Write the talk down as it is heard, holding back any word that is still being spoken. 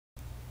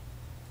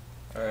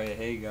Alright,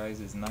 hey guys,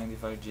 it's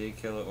 95J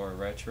Killer or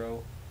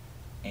Retro,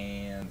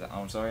 and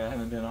I'm sorry I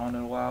haven't been on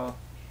in a while.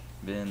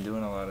 Been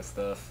doing a lot of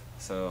stuff,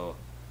 so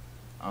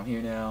I'm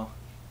here now,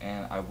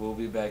 and I will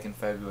be back in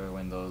February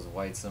when those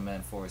white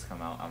cement 4s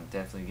come out. I'm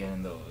definitely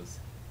getting those.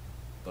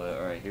 But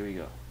alright, here we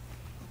go.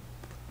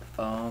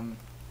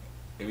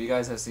 If you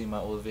guys have seen my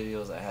old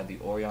videos, I had the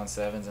Orion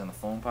 7s and the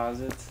foam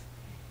posits,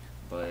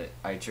 but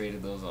I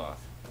traded those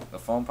off. The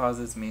foam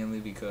posits mainly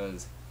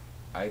because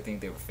I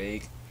think they were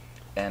fake,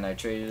 and I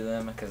traded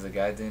them because the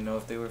guy didn't know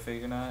if they were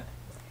fake or not,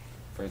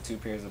 for 2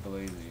 pairs of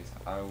Blazers.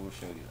 I will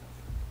show you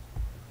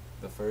them.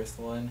 The first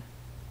one,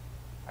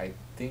 I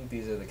think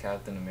these are the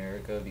Captain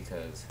America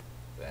because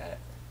that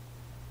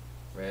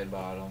red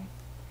bottom,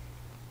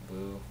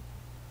 blue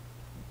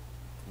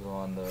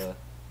on the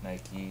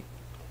Nike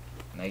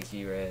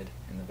red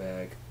in the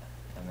back,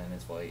 and then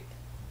it's white.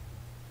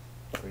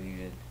 Pretty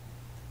good.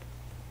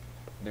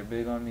 They're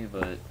big on me,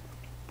 but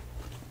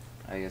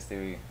I guess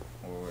they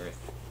were worth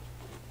it.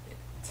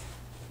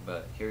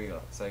 But here we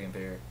go, second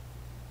pair.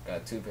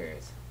 Got 2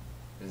 pairs.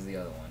 This is the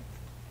other one.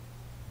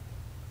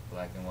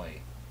 Black and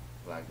white,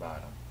 black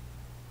bottom.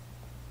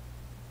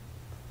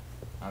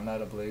 I'm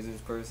not a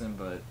Blazers person,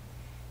 but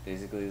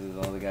basically this is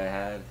all the guy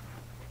had,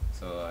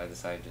 so I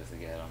decided just to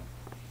get them.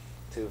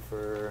 2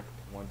 for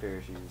 1 pair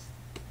of shoes.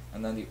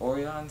 And then the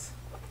Orions,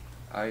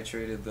 I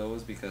traded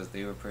those because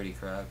they were pretty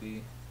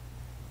crappy,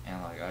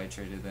 and like I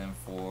traded them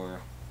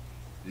for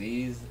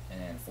these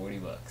and 40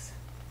 bucks.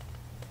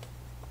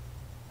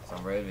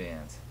 Some red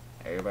Vans.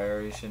 Everybody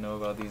already should know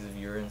about these if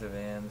you're into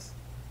Vans,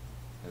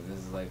 because this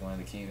is like one of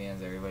the key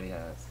Vans everybody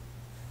has.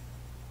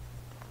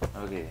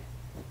 Okay,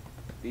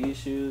 these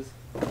shoes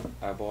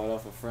I bought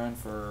off a friend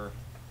for,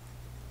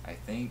 I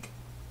think,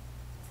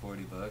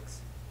 40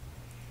 bucks.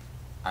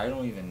 I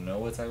don't even know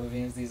what type of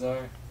Vans these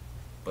are,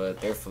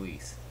 but they're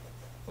fleece,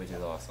 which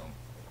is awesome.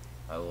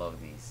 I love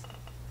these.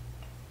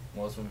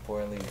 Most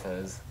importantly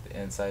because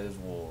the inside is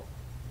wool.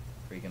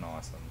 Freaking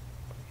awesome.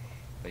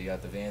 But you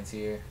got the Vans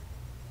here,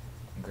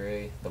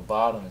 gray. The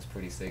bottom is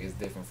pretty sick. It's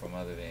different from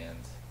other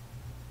Vans.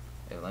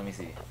 Yeah, let me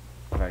see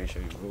if I can show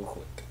you real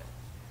quick.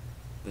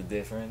 The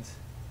difference,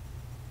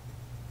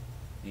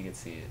 you can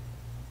see it.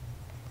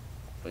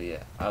 But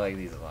yeah, I like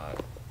these a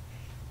lot.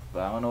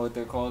 But I don't know what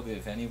they're called.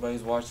 If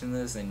anybody's watching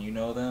this and you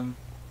know them,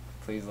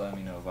 please let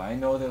me know. But I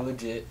know they're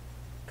legit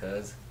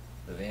because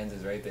the Vans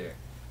is right there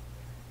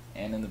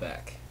and in the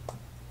back.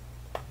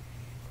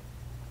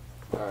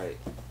 Alright,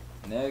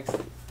 next,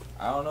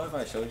 I don't know if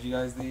I showed you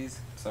guys these,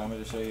 so I'm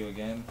going to show you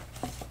again.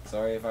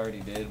 Sorry if I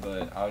already did,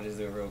 but I'll just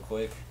do it real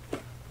quick.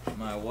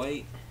 My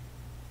white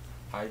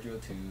Hydro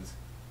 2s,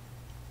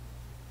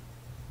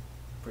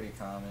 pretty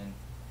common,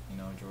 you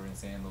know, Jordan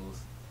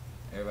sandals.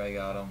 Everybody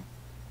got them,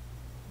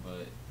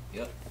 but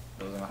yep,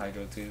 those are my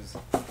Hydro 2s.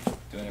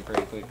 Doing it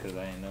pretty quick because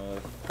I didn't know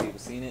if people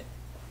seen it.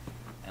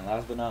 And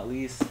last but not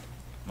least,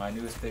 my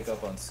newest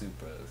pickup on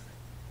Supras,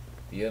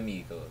 the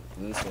Amigo,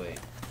 blue suede.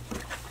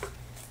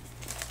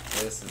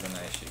 This is a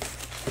nice shoe.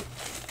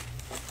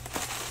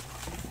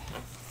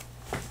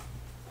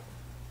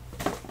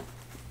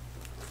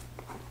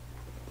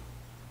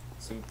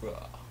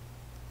 Supra,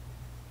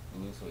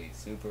 blue suede,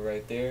 Supra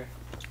right there.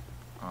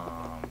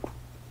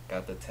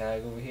 Got the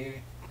tag over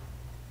here.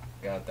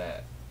 Got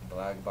that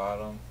black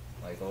bottom,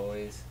 like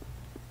always.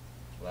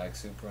 Black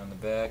Supra on the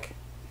back.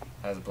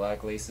 Has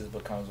black laces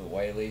but comes with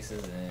white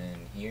laces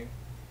in here.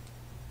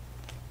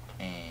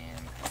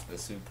 And the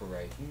Supra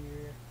right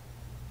here.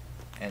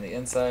 And the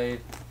inside,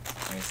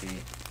 let me see.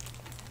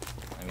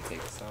 Let me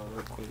take this out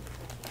real quick.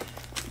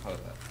 Hold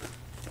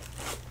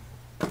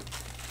up.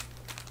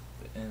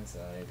 The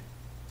inside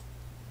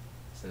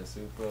says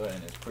Supra,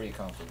 and it's pretty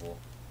comfortable.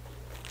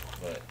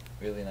 But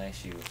really nice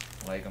shoes.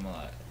 Like them a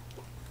lot.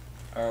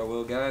 Alright,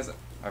 well guys,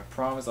 I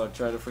promise I'll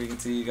try to freaking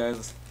see you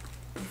guys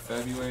in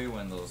February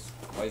when those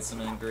white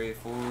cement gray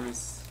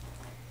 4s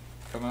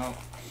come out.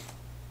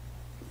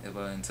 Yeah,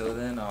 but until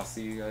then, I'll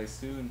see you guys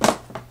soon.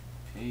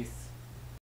 Peace.